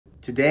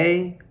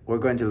Today, we're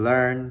going to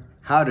learn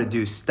how to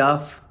do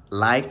stuff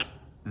like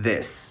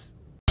this.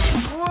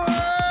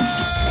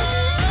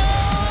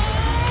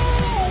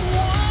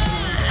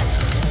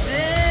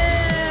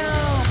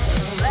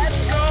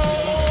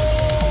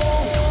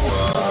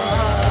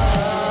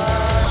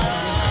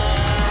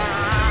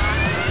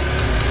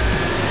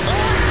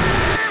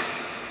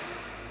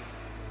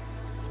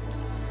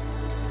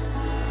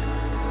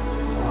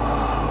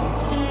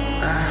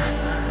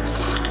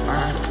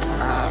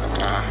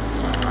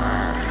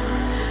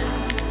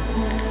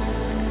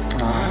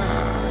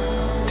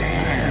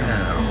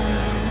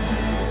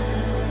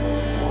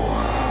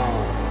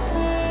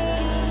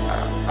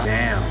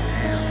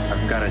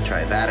 Gotta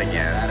try that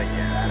again.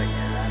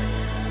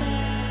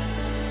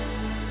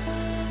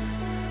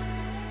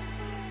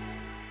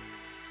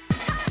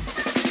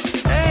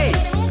 Hey!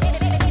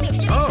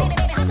 Oh!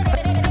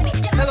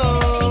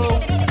 Hello!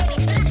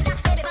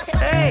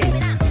 Hey!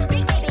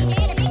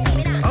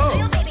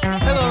 Oh!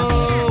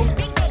 Hello!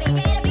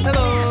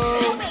 Hello!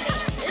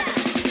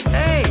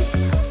 Hey!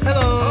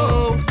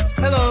 Hello!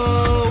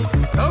 Hello!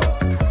 Oh!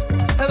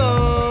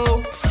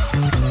 Hello!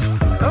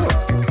 Oh!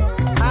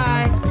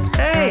 Hi!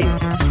 Hey!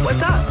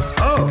 What's up?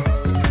 Oh,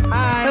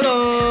 hi.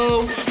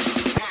 Hello.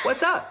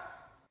 What's up?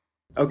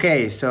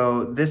 Okay,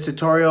 so this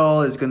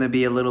tutorial is going to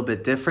be a little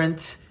bit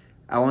different.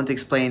 I won't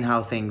explain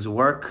how things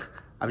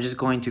work. I'm just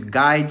going to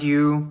guide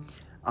you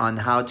on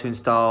how to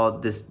install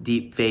this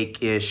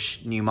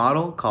deepfake-ish new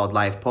model called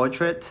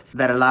LivePortrait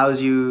that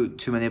allows you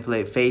to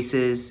manipulate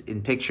faces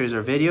in pictures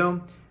or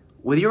video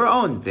with your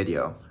own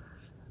video.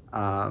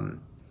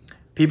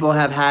 People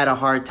have had a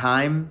hard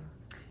time,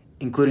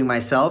 including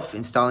myself,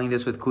 installing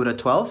this with CUDA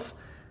 12.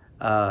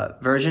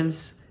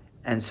 Versions,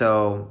 and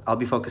so I'll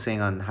be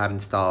focusing on how to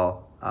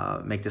install,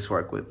 make this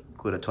work with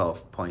CUDA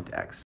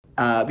 12.x.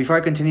 Before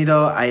I continue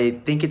though, I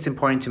think it's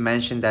important to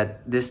mention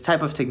that this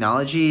type of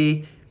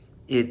technology,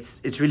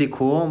 it's really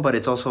cool, but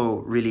it's also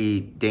really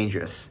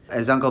dangerous.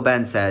 As Uncle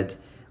Ben said,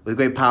 with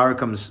great power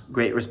comes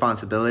great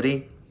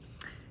responsibility.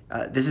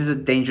 This is a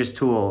dangerous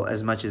tool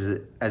as much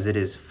as it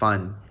is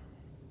fun,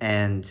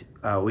 and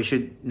we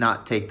should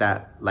not take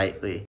that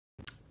lightly.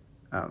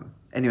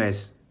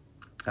 Anyways,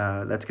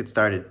 let's get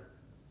started.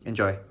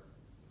 Enjoy.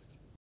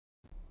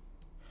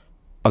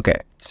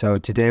 Okay, so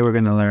today we're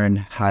going to learn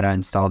how to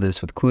install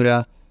this with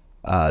CUDA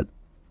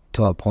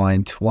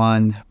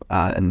 12.1,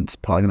 and it's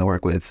probably going to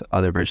work with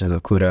other versions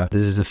of CUDA.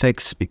 This is a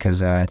fix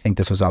because I think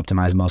this was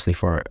optimized mostly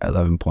for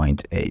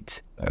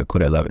 11.8,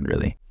 CUDA 11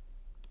 really.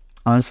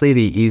 Honestly,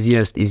 the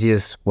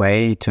easiest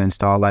way to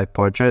install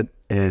LivePortrait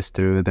is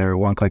through their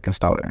one-click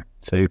installer.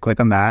 So you click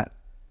on that,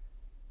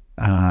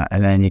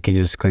 and then you can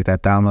just click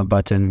that download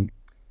button.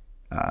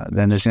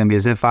 Then there's going to be a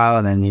zip file,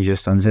 and then you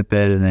just unzip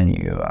it, and then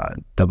you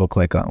double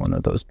click on one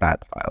of those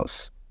bat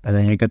files, and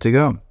then you're good to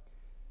go.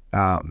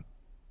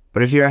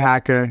 But if you're a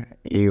hacker,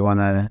 you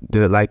want to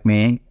do it like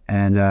me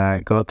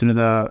and go through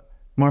the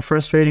more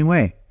frustrating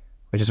way,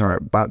 which is what we're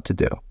about to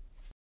do.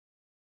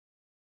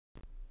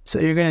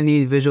 So you're going to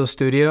need Visual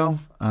Studio.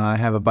 I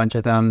have a bunch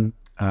of them.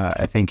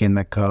 I think in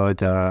the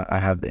code, I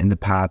have in the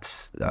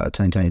paths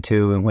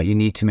 2022, and what you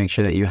need to make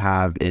sure that you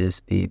have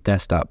is the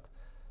desktop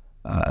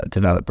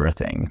developer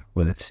thing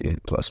with C++.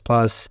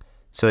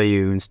 So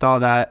you install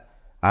that.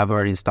 I've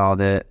already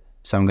installed it,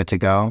 so I'm good to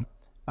go.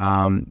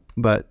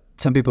 But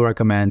some people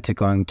recommend to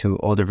going to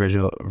older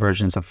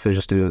versions of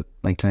Visual Studio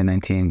like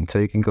 2019. So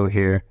you can go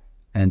here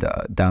and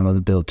download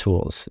the build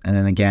tools. And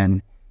then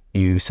again,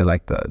 you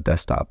select the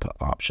desktop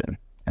option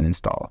and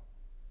install.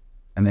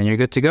 And then you're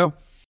good to go.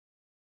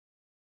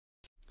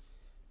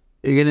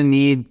 You're gonna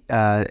need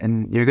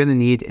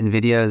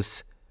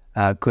NVIDIA's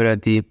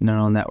CUDA Deep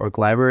Neural Network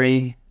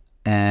Library,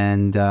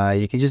 and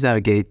you can just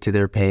navigate to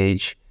their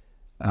page.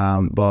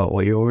 But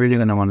what you're really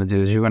going to want to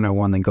do is you're going to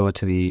want to go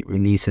to the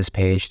releases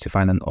page to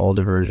find an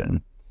older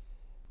version.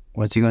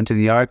 Once you go into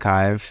the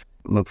archive,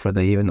 look for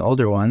the even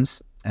older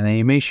ones, and then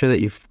you make sure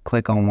that you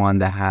click on one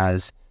that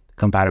has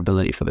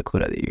compatibility for the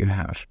CUDA that you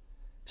have.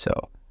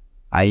 So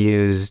I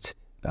used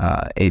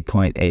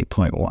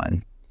 8.8.1.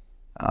 All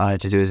I have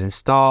to do is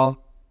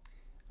install.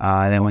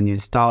 And then when you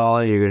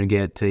install, you're going to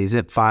get to the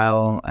zip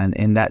file, and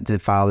in that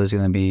zip file there's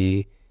going to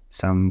be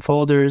some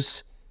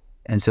folders.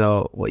 And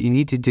so what you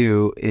need to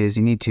do is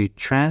you need to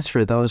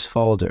transfer those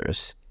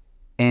folders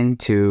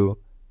into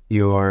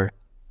your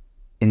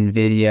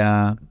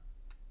NVIDIA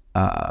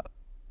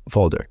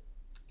folder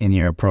in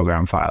your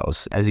program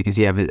files. As you can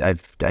see, I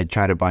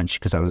tried a bunch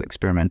because I was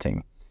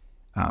experimenting.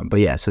 But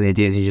yeah, so the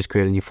idea is you just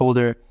create a new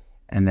folder,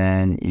 and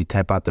then you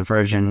type out the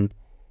version,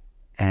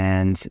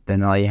 and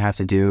then all you have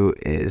to do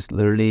is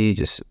literally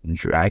just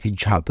drag and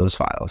drop those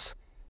files.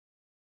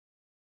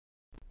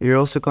 You're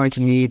also going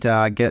to need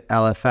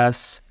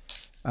GitLFS.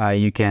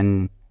 You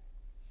can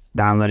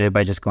download it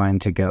by just going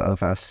to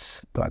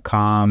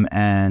GitLFS.com,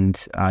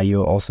 and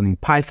you'll also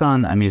need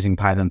Python. I'm using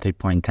Python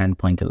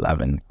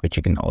 3.10.11, which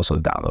you can also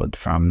download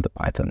from the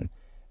Python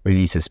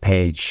releases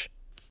page.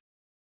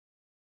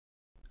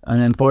 An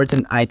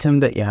important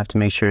item that you have to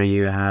make sure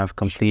you have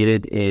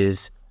completed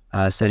is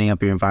setting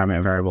up your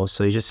environment variables.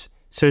 So you just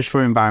search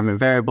for environment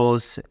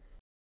variables, and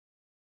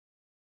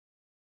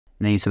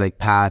then you select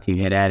path, you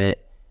hit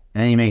edit,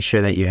 and then you make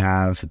sure that you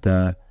have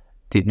the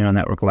deep neural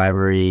network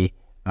library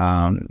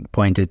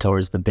pointed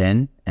towards the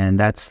bin, and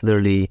that's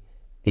literally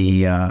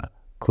the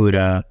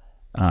CUDA,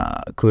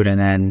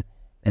 CudNN,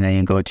 and then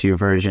you go to your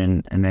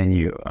version, and then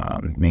you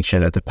make sure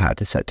that the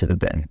path is set to the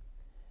bin.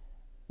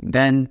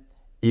 Then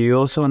you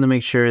also want to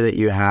make sure that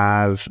you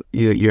have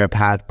your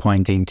path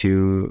pointing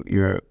to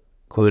your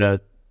CUDA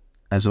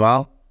as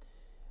well.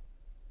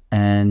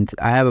 And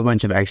I have a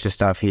bunch of extra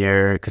stuff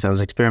here because I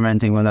was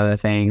experimenting with other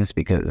things,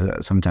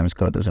 because sometimes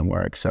code doesn't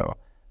work. So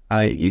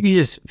you can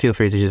just feel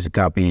free to just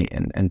copy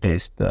and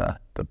paste the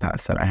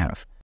paths that I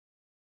have.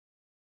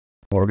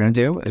 What we're going to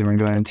do is we're going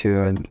to go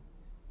into a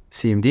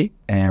CMD,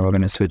 and we're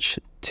going to switch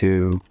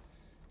to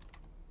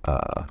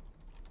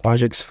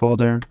projects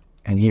folder.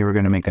 And here we're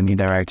going to make a new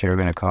directory. We're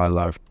going to call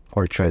it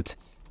LivePortrait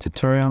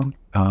tutorial.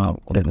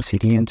 We're going to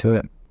CD into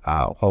it.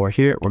 While we're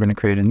here, we're going to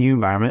create a new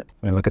environment.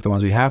 We're going to look at the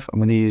ones we have. I'm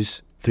going to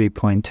use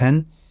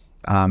 3.10.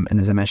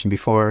 And as I mentioned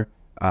before,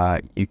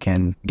 you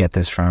can get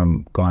this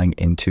from going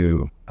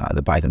into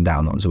the Python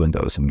downloads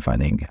windows and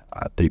finding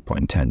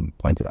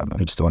 3.10.11,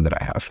 which is the one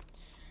that I have.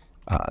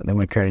 Then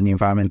we create a new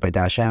environment by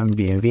 -m,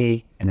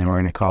 v, and then we're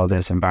going to call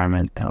this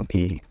environment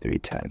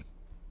LP310.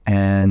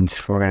 And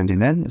what we're going to do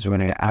then is we're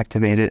going to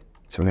activate it.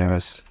 So we're going to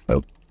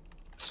have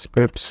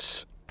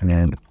scripts, and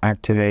then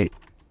activate,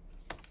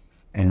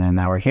 and then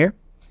now we're here.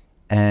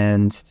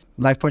 And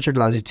LivePortrait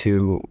allows you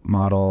to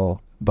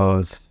model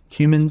both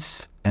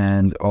humans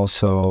and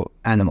also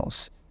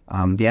animals.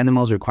 The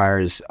animals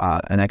requires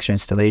an extra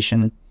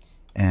installation,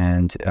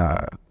 and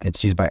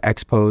it's used by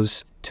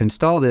Expose. To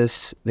install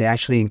this, they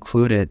actually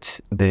included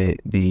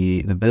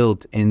the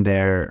build in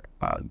their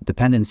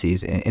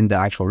dependencies in the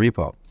actual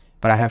repo.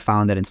 But I have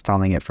found that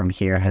installing it from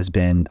here has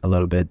been a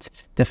little bit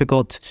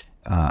difficult,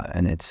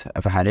 and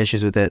I've had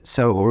issues with it.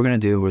 So what we're going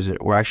to do is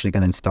we're actually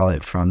going to install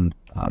it from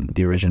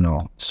the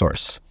original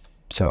source.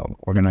 So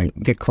we're going to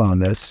git clone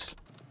this,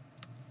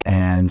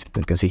 and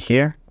you can see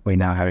here, we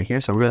now have it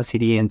here. So we're going to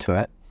CD into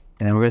it,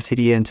 and then we're going to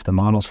CD into the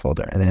models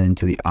folder, and then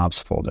into the ops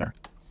folder.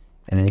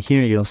 And then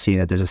here you'll see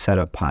that there's a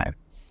setup py.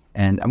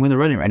 And I'm going to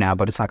run it right now,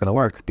 but it's not going to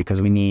work because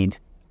we need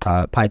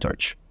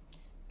PyTorch,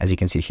 as you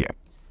can see here.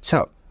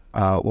 So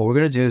what we're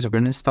going to do is we're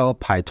going to install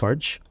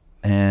PyTorch.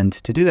 And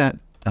to do that,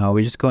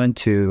 we just go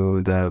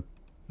into the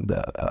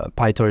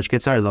PyTorch,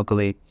 get started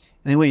locally.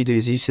 And then what you do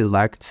is you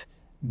select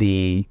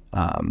the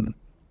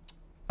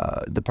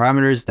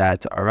parameters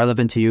that are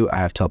relevant to you. I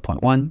have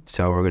 12.1,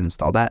 so we're going to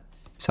install that.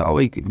 So all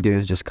we can do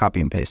is just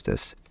copy and paste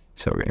this.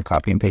 So we're going to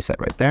copy and paste that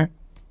right there.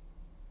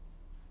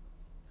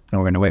 And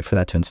we're going to wait for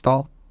that to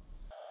install.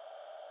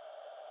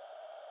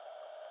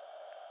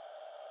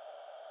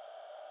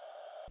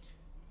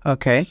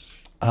 Okay,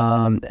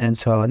 and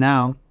so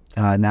now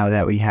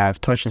that we have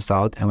Torch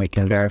installed, and we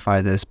can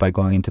verify this by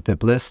going into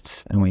pip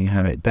lists, and we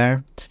have it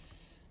there.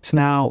 So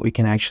now we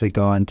can actually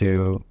go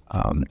into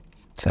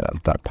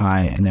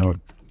setup.py, and then we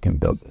can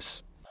build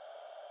this.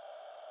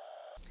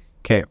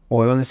 Okay,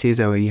 what we want to see is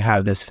that we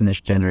have this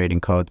finished generating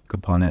code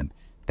component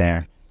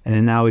there, and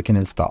then now we can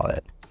install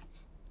it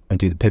and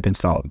do the pip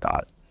install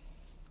dot.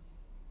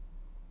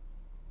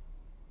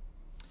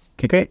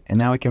 Okay, great, and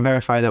now we can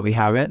verify that we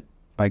have it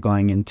by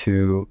going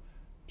into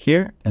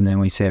here, and then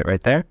we say it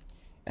right there.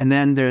 And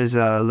then there's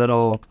a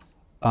little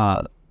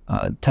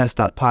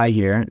test.py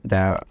here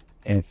that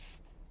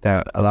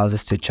allows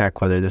us to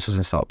check whether this was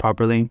installed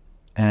properly,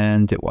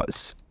 and it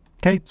was.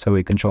 Okay, so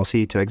we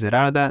Control-C to exit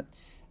out of that.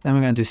 Then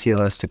we're going to do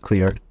CLS to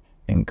clear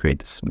and create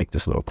this, make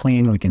this a little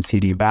clean. We can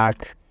CD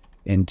back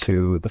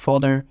into the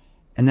folder,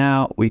 and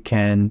now we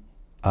can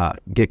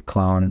git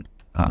clone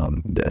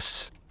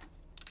this.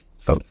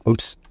 Oh,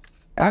 oops.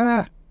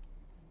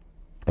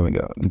 There we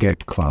go,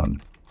 git clone.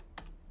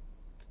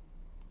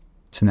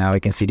 So now we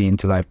can CD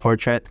into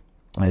LivePortrait.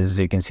 As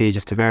you can see,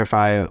 just to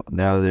verify,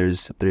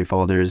 there's 3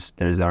 folders.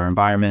 There's our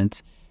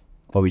environment,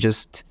 what we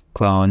just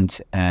cloned,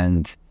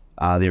 and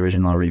the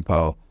original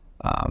repo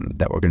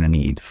that we're going to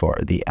need for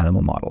the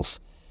animal models.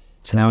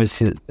 So now we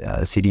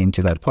CD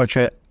into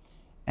LivePortrait,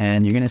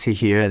 and you're going to see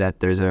here that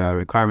there's a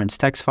requirements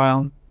text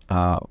file.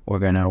 We're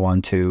going to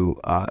want to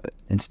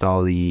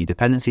install the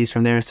dependencies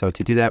from there. So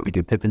to do that, we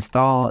do pip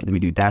install, we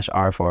do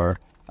 -r for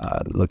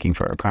looking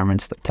for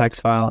requirements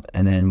text file,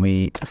 and then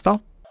we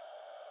install.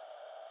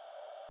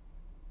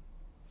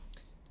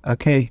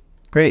 Okay,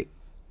 great.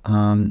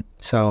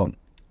 So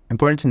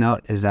important to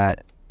note is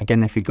that,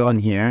 again, if you go in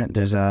here,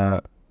 there's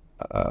a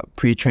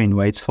pre-trained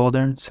weights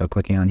folder. So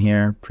clicking on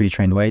here,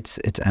 pre-trained weights,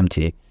 it's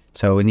empty.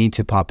 So we need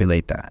to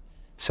populate that.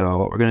 So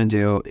what we're going to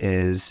do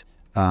is,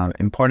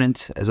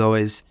 important as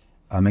always,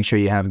 make sure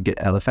you have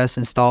GitLFS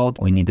installed.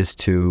 We need this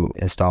to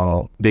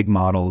install big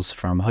models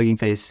from Hugging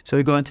Face. So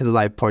we go into the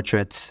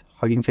LivePortrait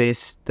Hugging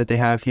Face that they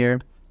have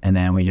here, and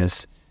then we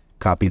just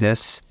copy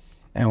this.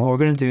 And what we're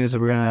going to do is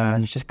we're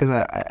going to, just because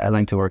I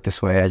like to work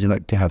this way, I just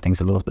like to have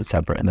things a little bit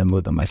separate and then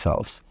move them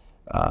myself.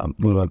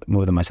 Move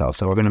them myself.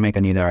 So we're going to make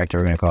a new directory.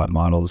 We're going to call it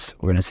models.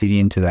 We're going to CD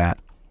into that,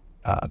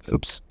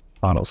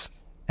 models.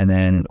 and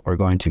then we're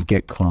going to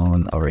git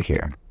clone over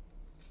here.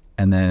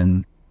 And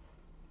then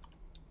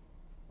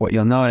what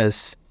you'll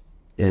notice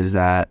is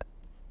that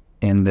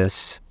in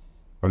this,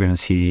 we're going to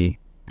see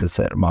the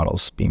set of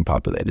models being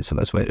populated. So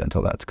let's wait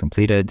until that's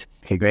completed.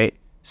 Okay, great.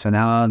 So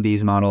now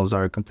these models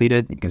are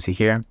completed. You can see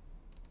here.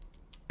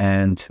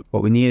 And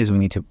what we need is we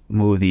need to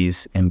move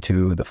these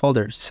into the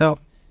folders. So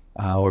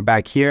we're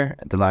back here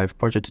at the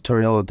LivePortrait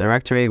tutorial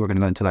directory. We're going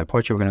to go into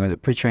LivePortrait. We're going to go to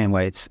pre-train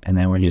weights, and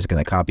then we're just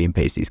going to copy and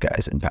paste these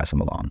guys and pass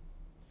them along.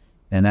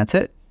 And that's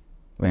it.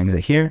 We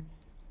exit here.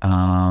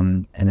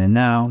 And then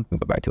now we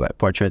go back to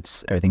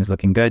LivePortraits. Everything's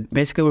looking good.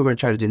 Basically, what we're going to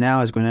try to do now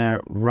is we're going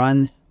to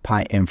run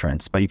Pi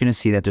inference, but you're going to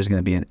see that there's going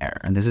to be an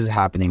error. And this is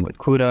happening with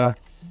CUDA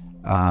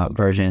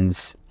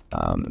versions.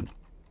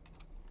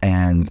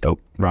 And oh,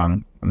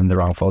 wrong. I'm in the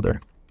wrong folder.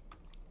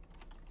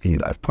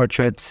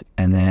 LivePortraits,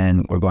 and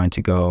then we're going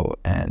to go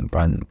and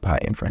run Pi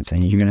inference,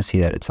 and you're going to see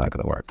that it's not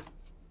going to work.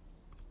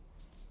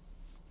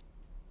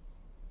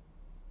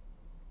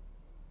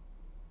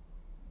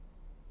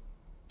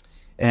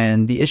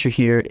 And the issue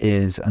here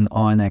is an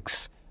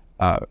ONX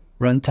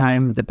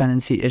runtime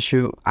dependency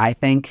issue, I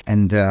think.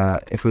 And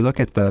if we look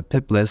at the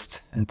pip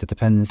list and the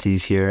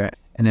dependencies here,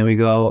 and then we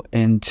go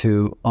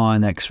into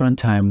onnx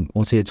runtime,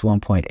 we'll see it's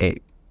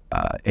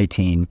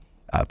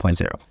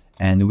 1.18.0,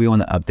 and we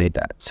want to update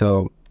that.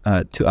 So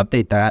to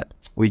update that,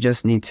 we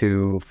just need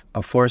to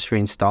force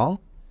reinstall,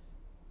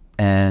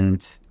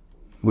 and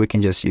we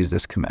can just use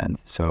this command.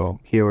 So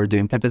here we're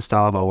doing pip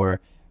install, but we're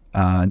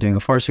doing a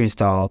force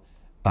reinstall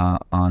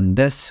on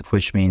this,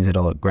 which means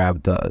it'll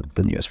grab the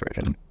newest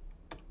version.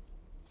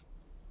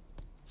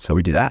 So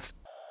we do that.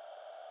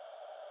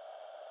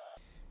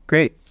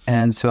 Great.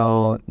 And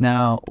so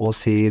now we'll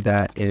see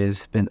that it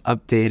has been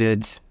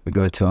updated. We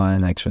go to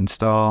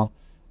onnxrun,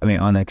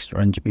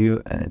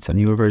 and it's a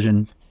newer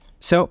version.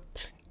 So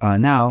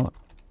now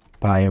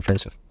Pi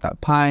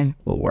inference.py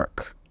will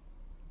work.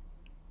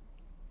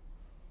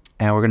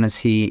 And we're going to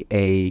see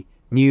a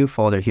new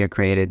folder here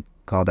created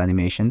called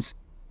animations.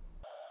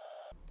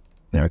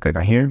 Then we click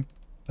on here,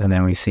 and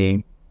then we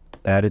see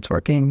that it's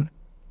working.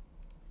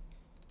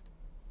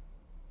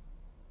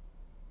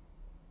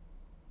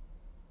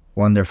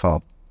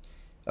 Wonderful.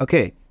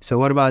 Okay, so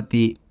what about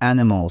the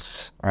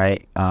animals,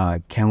 right?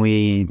 Can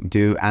we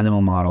do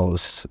animal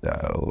models?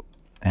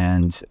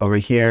 And over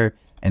here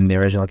in the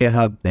original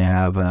GitHub, they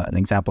have an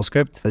example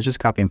script. Let's just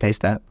copy and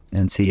paste that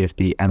and see if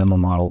the animal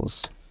model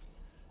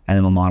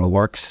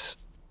works,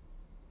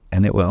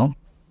 and it will.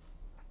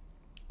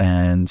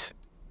 And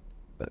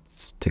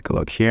let's take a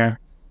look here.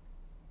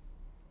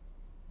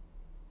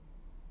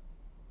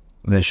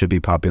 This should be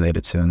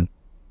populated soon.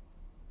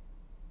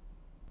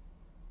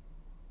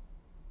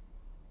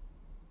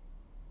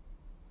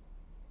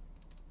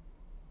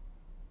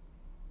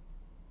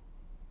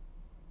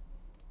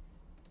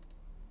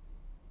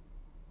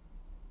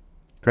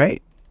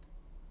 Great.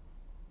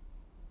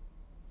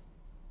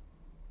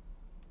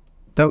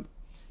 Dope.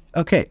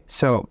 Okay,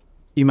 so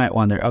you might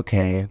wonder,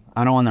 okay,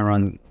 I don't want to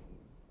run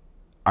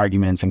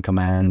arguments and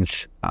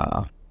commands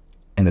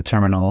in the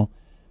terminal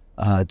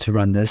to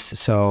run this,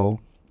 so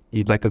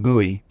you'd like a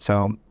GUI.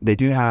 So they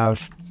do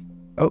have,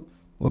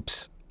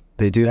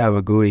 they do have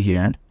a GUI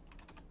here,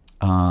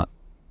 a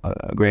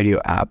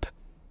Gradio app,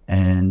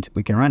 and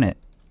we can run it,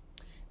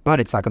 but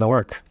it's not going to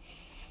work.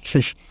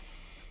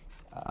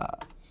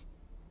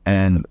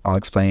 And I'll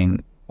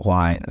explain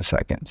why in a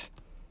second.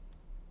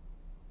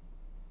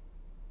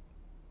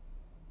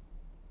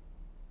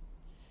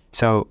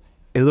 So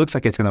it looks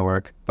like it's going to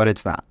work, but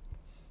it's not.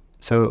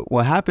 So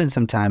what happens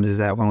sometimes is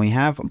that when we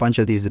have a bunch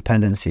of these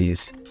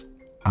dependencies,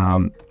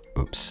 can't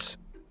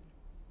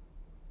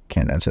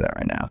answer that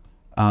right now.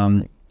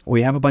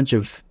 We have a bunch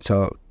of,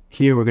 so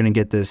here we're going to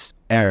get this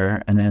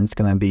error, and then it's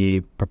going to be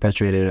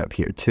perpetuated up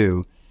here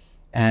too.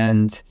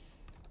 And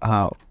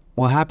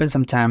what happens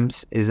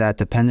sometimes is that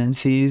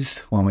dependencies,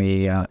 when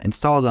we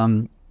install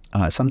them,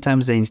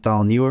 sometimes they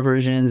install newer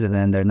versions and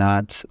then they're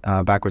not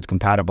backwards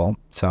compatible.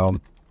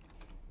 So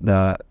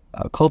the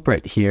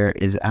culprit here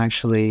is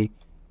actually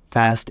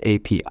Fast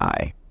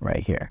API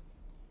right here.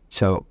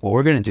 So what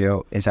we're going to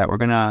do is that we're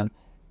going to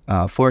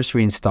force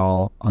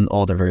reinstall an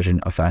older version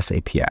of Fast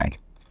API.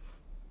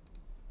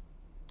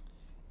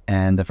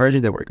 And the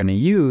version that we're going to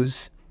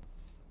use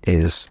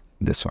is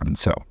this one.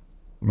 So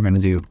we're going to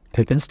do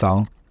pip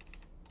install,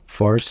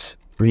 force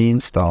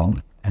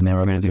reinstall, and then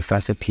we're going to do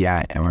Fast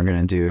API, and we're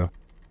going to do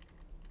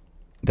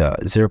the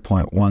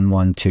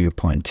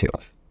 0.112.2.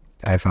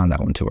 I found that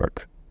one to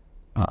work.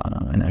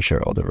 And I'm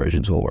sure older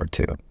versions will work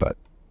too, but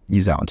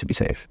use that one to be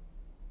safe.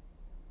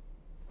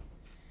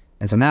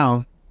 And so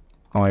now,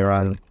 when we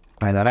run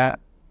pi.app,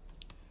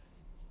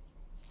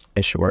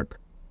 it should work.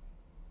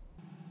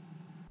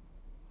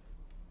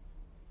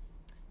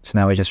 So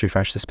now we just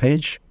refresh this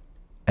page,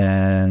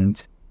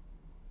 and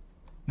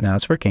now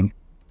it's working.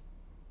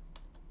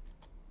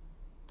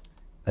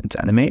 Let's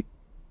animate.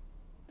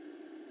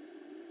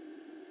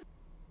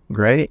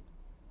 Great.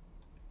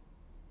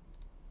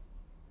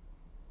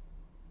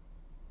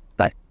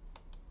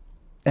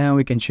 And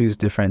we can choose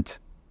different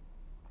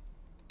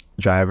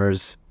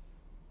drivers.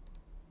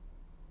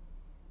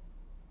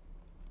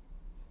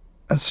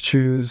 Let's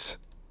choose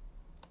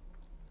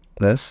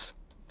this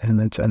and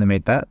let's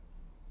animate that.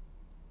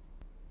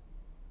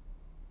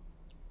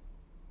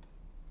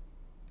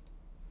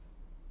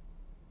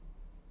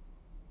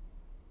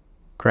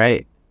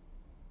 Great.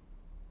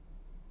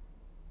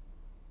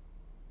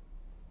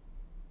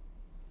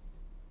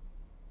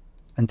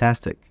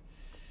 Fantastic.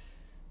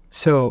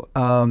 So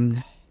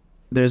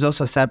there's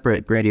also a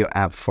separate Gradio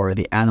app for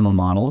the animal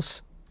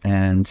models,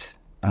 and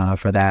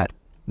for that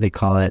they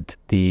call it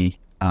the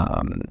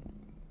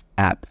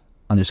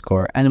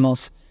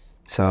app_animals.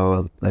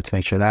 So let's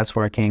make sure that's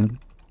working.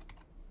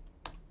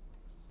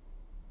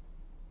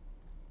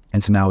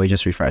 And so now we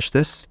just refresh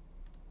this,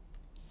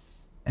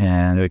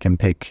 and we can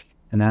pick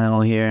an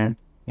animal here,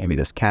 maybe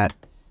this cat,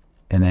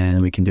 and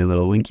then we can do a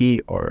little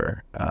winky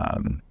or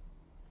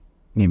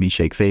maybe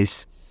shake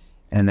face,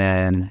 and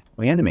then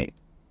we animate.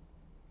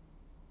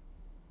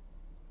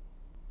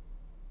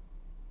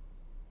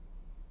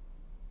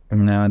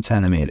 And now it's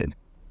animated.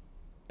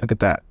 Look at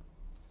that.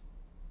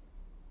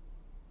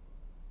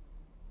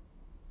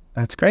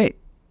 That's great.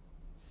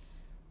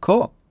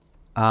 Cool.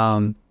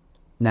 Now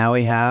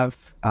we have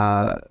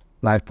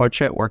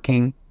LivePortrait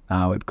working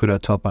with CUDA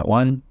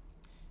 12.1.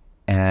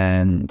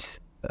 And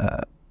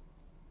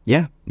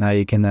yeah, now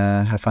you can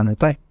have fun and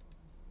play.